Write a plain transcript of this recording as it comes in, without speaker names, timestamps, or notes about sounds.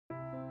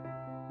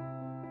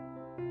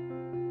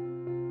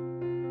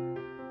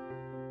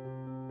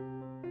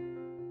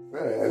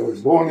I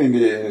was born in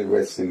the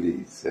West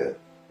Indies,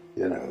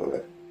 you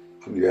know,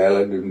 in the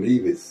island of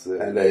Nevis,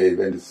 and I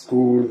went to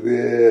school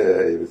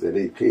there. I was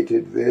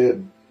educated there,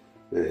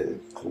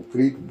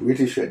 complete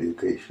British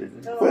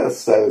education. Oh.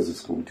 First, I was a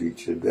school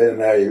teacher.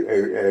 Then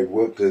I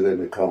worked as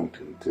an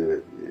accountant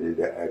in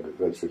the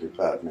agriculture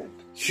department.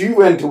 She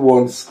went to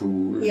one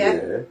school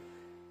there,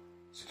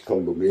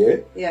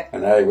 Combermere,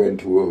 and I went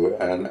to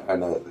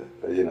another,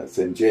 you know,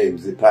 St.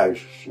 James, the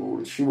parish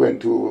school. She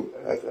went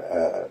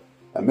to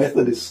a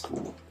Methodist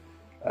school.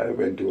 I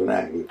went to an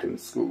Anglican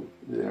school,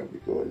 you know,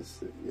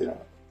 because, you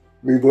know,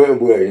 we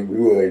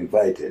were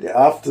invited.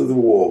 After the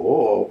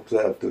war,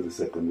 after the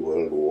Second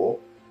World War,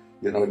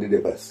 you know, the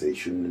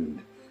devastation,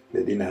 and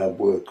they didn't have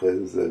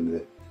workers,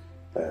 and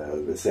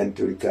the sent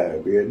to the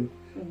Caribbean.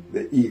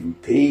 They even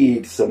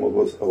paid some of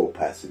us our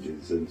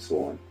passages and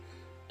so on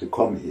to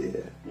come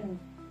here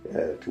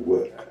to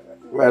work.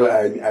 Well,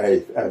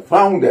 I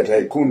found that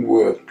I couldn't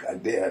work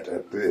at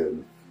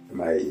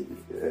my,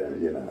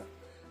 you know,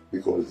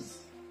 because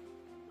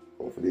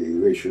of the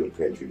racial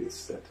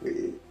prejudice that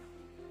we.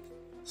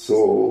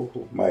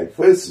 So my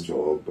first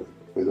job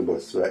was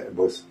a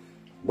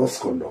bus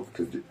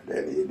conductor.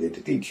 They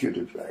teach you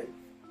to drive.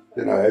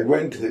 You know, I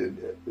went.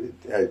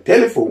 I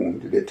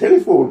telephoned. They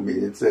telephoned me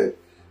and said,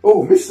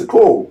 "Oh, Mr.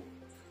 Cole,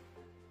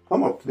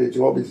 come up. The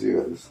job is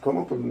yours. Come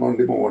up on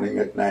Monday morning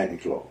at 9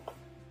 o'clock."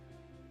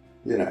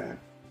 You know.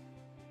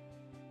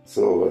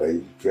 So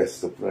I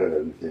dressed up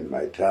in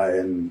my tie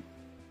and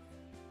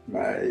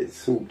my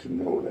suit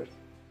and all that.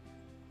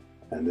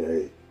 And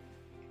I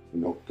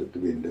knocked at the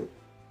window.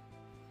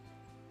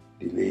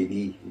 The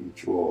lady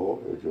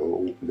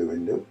opened the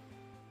window.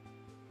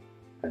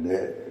 And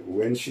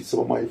when she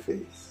saw my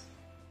face,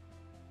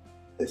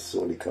 I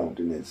saw the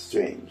countenance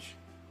change.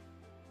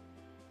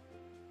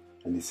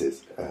 And he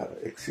says,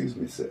 "Excuse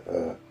me,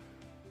 sir,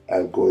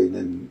 I'll go in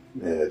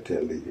and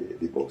tell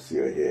the boss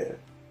you're here."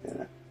 You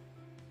know.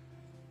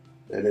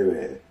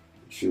 Anyway,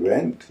 she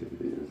went,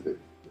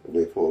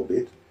 away for a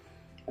bit,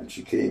 and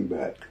she came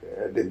back.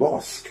 The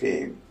boss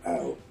came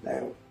out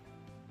now.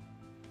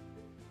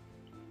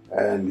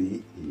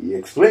 And he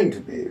explained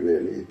to me,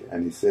 really,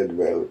 and he said,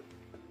 "Well,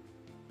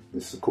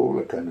 Mr. Cole,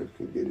 I cannot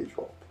give you the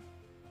job.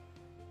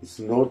 It's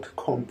not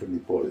company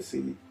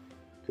policy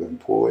to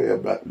employ a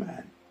black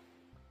man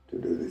to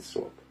do this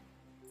job."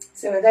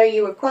 So although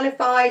you were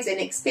qualified and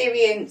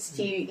experienced,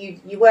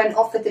 you weren't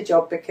offered the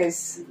job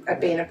because of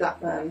being a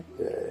black man.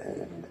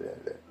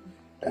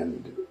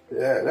 And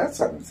that's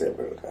happened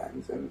several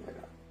times. And,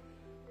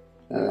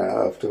 you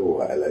know, after a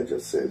while, I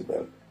just said,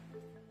 well,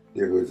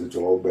 there was a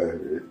job.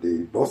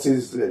 The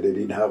buses, they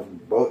didn't have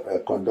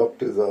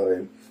conductors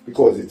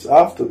because it's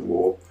after the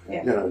war.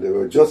 You know, they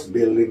were just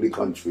building the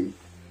country.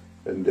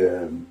 And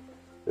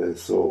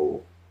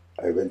so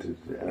I went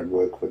and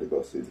worked for the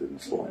buses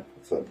and so on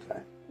for some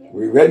time.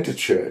 We went to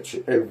church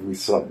every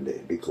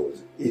Sunday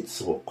because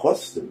it's our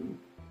custom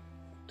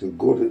to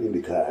go in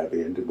the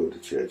Caribbean to go to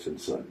church on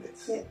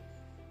Sundays.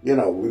 You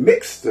know, we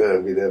mixed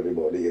with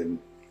everybody, and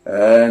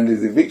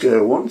the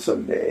vicar one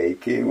Sunday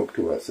came up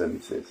to us and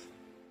he says,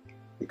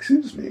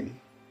 "Excuse me,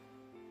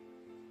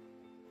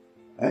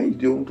 I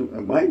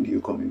don't mind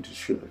you coming to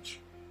church,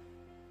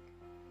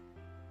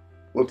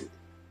 but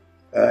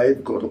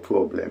I've got a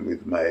problem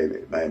with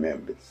my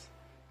members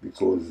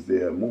because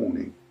they are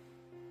mourning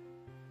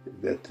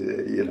that,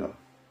 you know,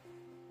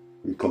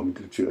 we come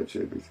to church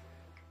every."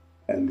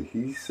 And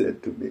he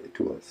said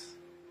to us,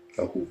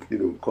 "I hope you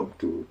don't come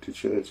to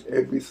church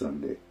every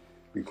Sunday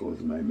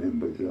because my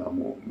members are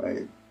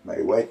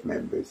my white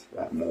members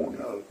are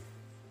mourning."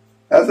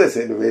 As I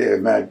said,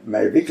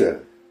 my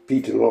vicar,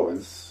 Peter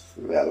Lawrence,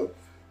 well,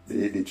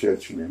 the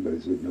church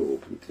members would know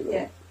Peter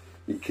Lawrence.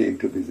 He came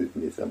to visit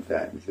me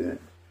sometimes.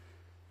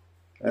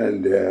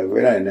 And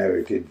when I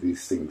narrated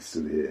these things to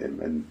him,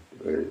 and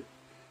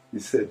he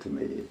said to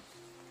me,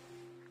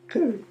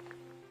 "Terry,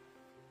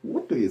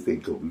 what do you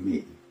think of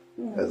me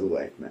as a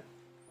white man?"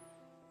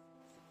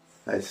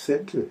 I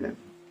said to him,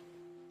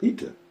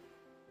 "Peter,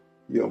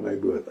 you're my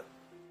brother.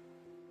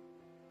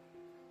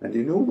 And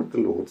you know what the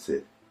Lord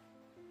said?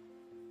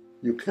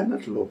 You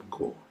cannot love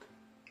God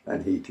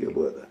and hate your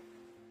brother.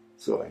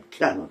 So I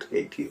cannot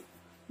hate you.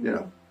 You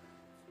know,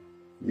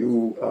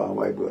 you are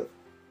my brother.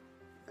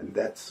 And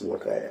that's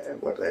what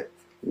I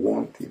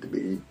want you to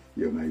be.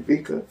 You're my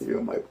vicar,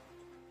 you're my..."